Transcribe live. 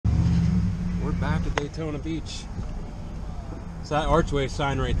we're back at Daytona Beach. So that archway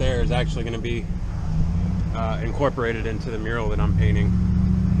sign right there is actually going to be incorporated into the mural that I'm painting,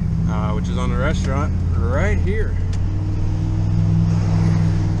 which is on the restaurant right here.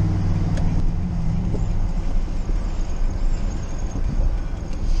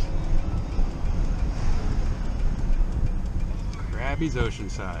 Crabby's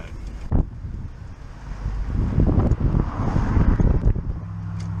Oceanside.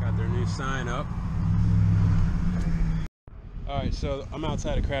 Got their new sign up. Alright, so I'm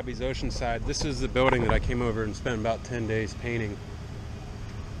outside of Crabby's Oceanside. This is the building that I came over and spent about 10 days painting.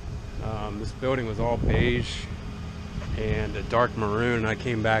 This building was all beige and a dark maroon, and I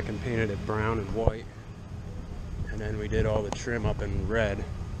came back and painted it brown and white. And then we did all the trim up in red.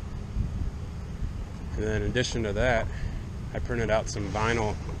 And then in addition to that, I printed out some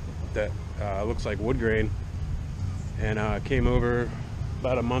vinyl that looks like wood grain, and came over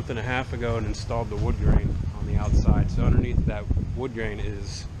about a month and a half ago and installed the wood grain on the outside. So underneath that wood grain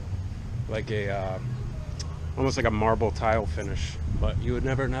is like a almost like a marble tile finish, but you would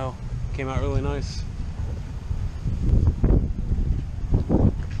never know. Came out really nice.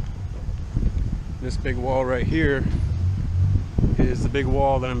 This big wall right here is the big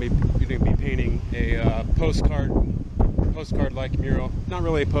wall that I'm going to be painting a postcard-like mural. Not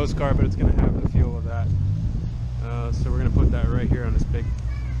really a postcard, but it's going to have the feel of that. So we're going to put that right here on this big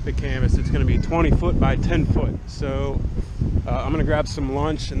canvas. It's going to be 20 foot by 10 foot. So I'm going to grab some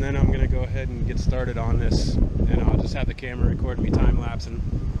lunch, and then I'm going to go ahead and get started on this. And I'll just have the camera record me time-lapsing.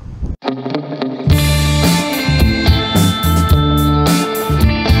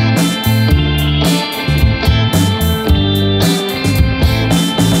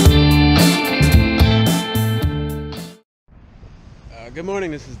 Good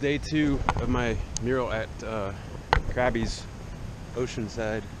morning, this is day 2 of my mural at Crabby's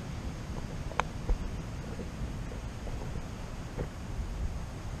Oceanside.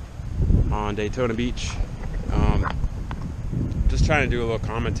 On Daytona Beach. Just trying to do a little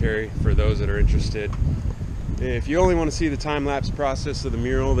commentary for those that are interested. If you only want to see the time-lapse process of the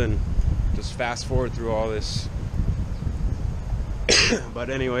mural, then just fast forward through all this. But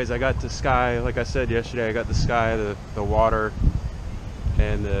anyways, I got the sky, like I said yesterday, I got the sky, the water,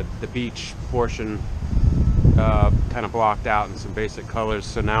 and the beach portion kind of blocked out in some basic colors.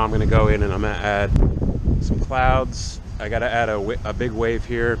 So now I'm going to go in and I'm going to add some clouds. I got to add a big wave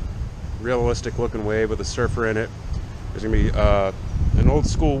here, realistic looking wave with a surfer in it. There's going to be an old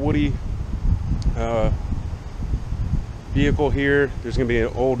school Woody vehicle here. There's going to be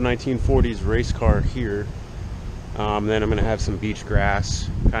an old 1940s race car here. Then I'm going to have some beach grass,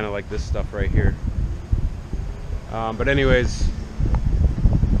 kind of like this stuff right here. But anyways,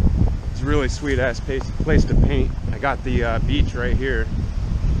 it's a really sweet ass place to paint. I got the beach right here.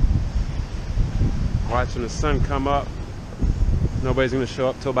 Watching the sun come up. Nobody's going to show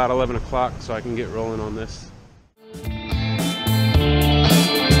up till about 11 o'clock, so I can get rolling on this.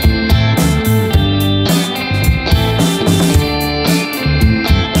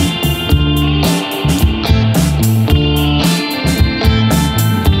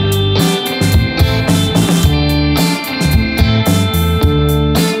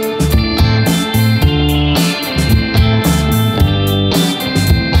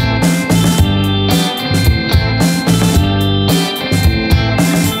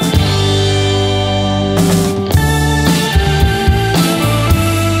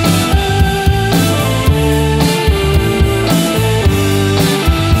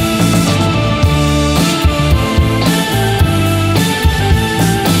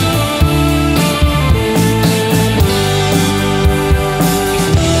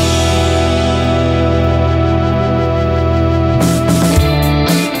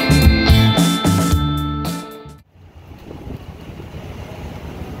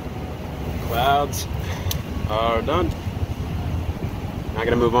 Clouds are done. Now I'm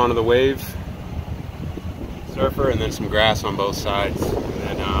going to move on to the wave, surfer, and then some grass on both sides.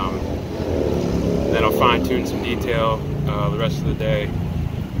 And then I'll fine tune some detail the rest of the day.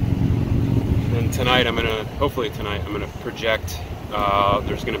 And tonight hopefully tonight, I'm going to project,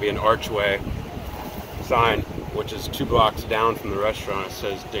 there's going to be an archway sign, which is 2 blocks down from the restaurant. It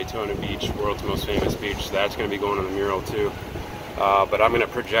says Daytona Beach, world's most famous beach. So that's going to be going on the mural too. But I'm going to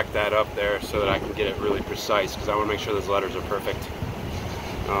project that up there so that I can get it really precise, because I want to make sure those letters are perfect.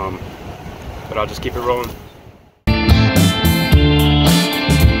 But I'll just keep it rolling.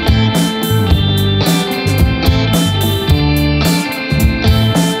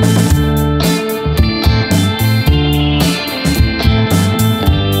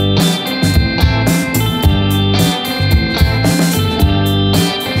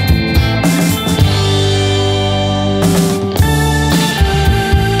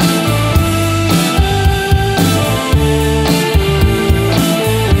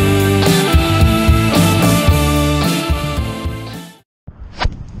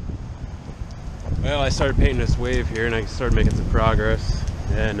 Well, I started painting this wave here and I started making some progress,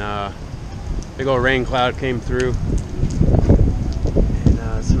 and big old rain cloud came through,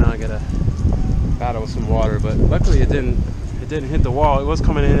 and so now I gotta battle with some water, but luckily it didn't hit the wall. It was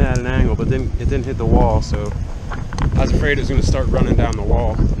coming in at an angle, but it didn't hit the wall, so I was afraid it was going to start running down the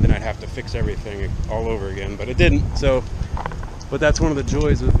wall and then I'd have to fix everything all over again, but it didn't. So, but that's one of the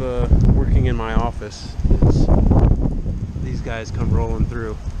joys of working in my office, is these guys come rolling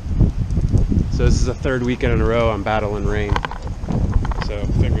through. So this is the third weekend in a row I'm battling rain. So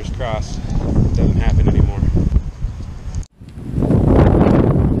fingers crossed it doesn't happen anymore.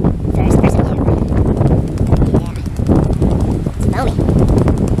 First person view. Yeah. It's foamy.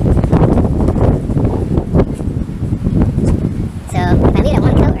 So if I leave it at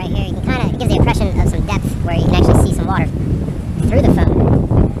one coat right here, you can kind of, it gives the impression of some depth where you can actually see some water through the foam.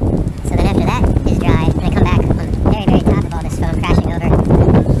 So then after that is dry, and I come back on the very, very top of all this foam, crashing over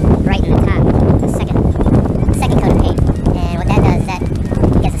right in the top, the second coat of paint. And what that does is that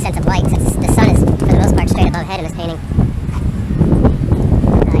it gives a sense of light, since the sun is, for the most part, straight above head in this painting.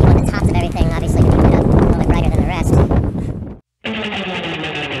 You want the tops of everything, obviously, to be lit up a little bit brighter than the rest.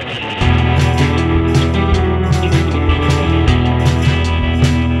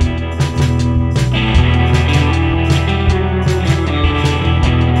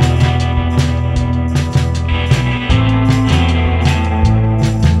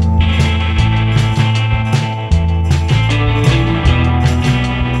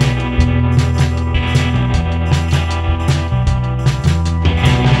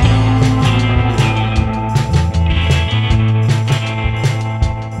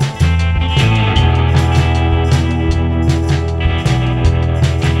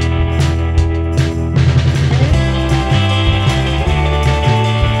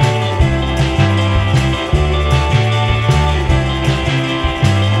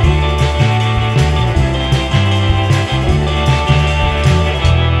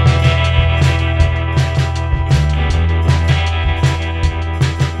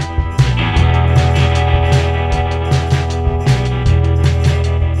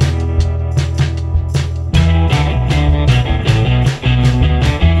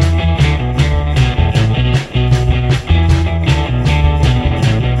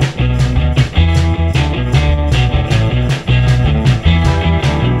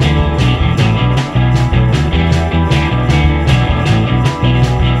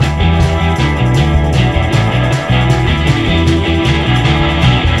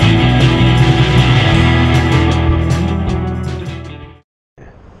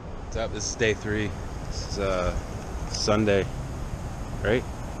 This is day 3. This is Sunday, right?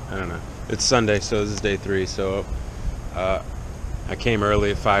 I don't know. It's Sunday, so this is day 3. So I came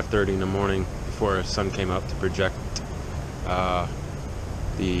early at 5:30 in the morning before the sun came up to project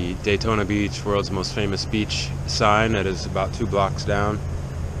the Daytona Beach, world's most famous beach sign that is about 2 blocks down.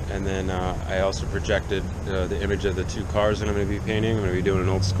 And then I also projected the image of the 2 cars that I'm going to be painting. I'm going to be doing an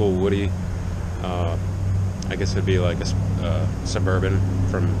old school Woody. I guess it'd be like a Suburban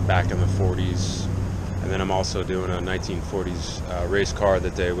from back in the 40s. And then I'm also doing a 1940s race car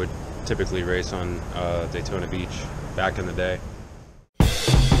that they would typically race on Daytona Beach back in the day.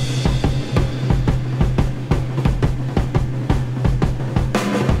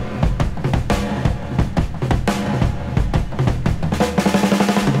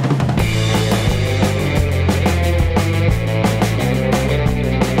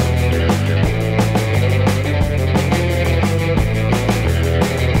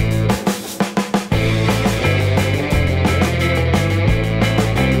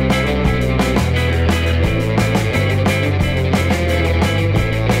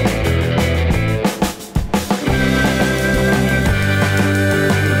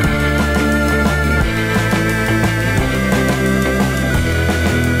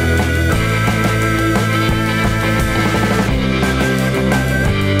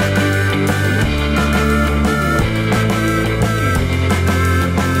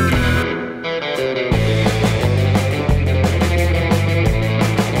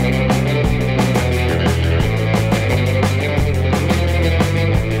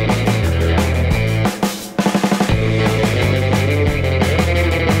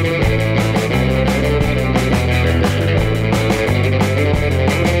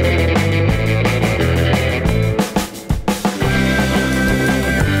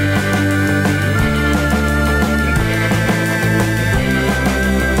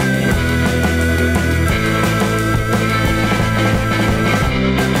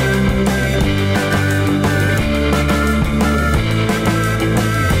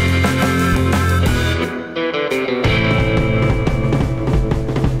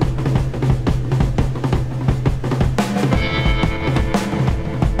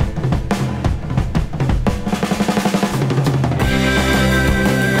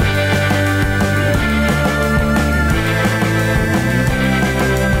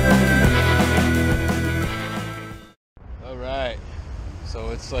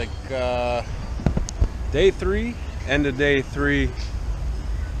 It's like day 3, end of day 3.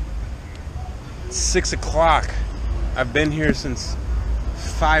 It's 6 o'clock. I've been here since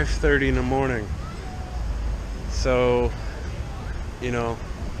 5:30 in the morning. So, you know,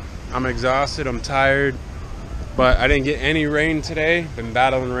 I'm exhausted, I'm tired, but I didn't get any rain today. Been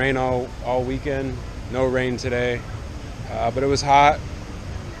battling rain all weekend. No rain today, but it was hot.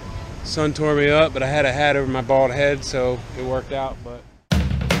 Sun tore me up, but I had a hat over my bald head, so it worked out. But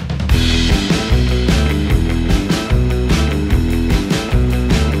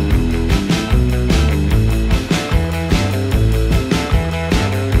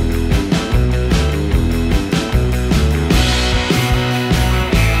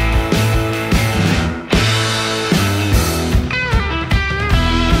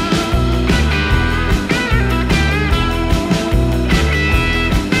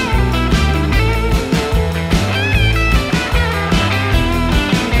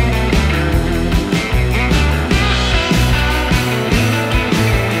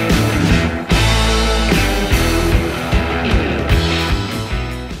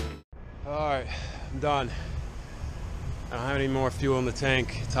I'm done. I don't have any more fuel in the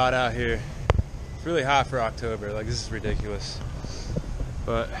tank. It's hot out here. It's really hot for October. Like, this is ridiculous.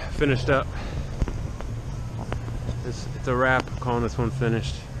 But finished up. It's a wrap. I'm calling this one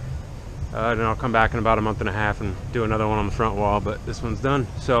finished. And I'll come back in about a month and a half and do another one on the front wall. But this one's done.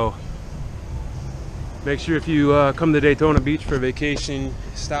 So make sure if you come to Daytona Beach for vacation,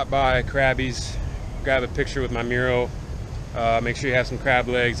 stop by Crabby's, grab a picture with my mural. Make sure you have some crab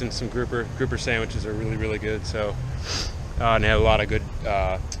legs and some grouper sandwiches are really, really good. So, and they have a lot of good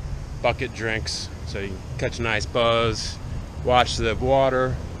bucket drinks, so you can catch a nice buzz, watch the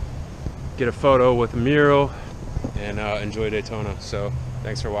water, get a photo with the mural, and enjoy Daytona. So,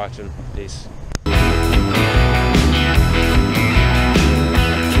 thanks for watching. Peace.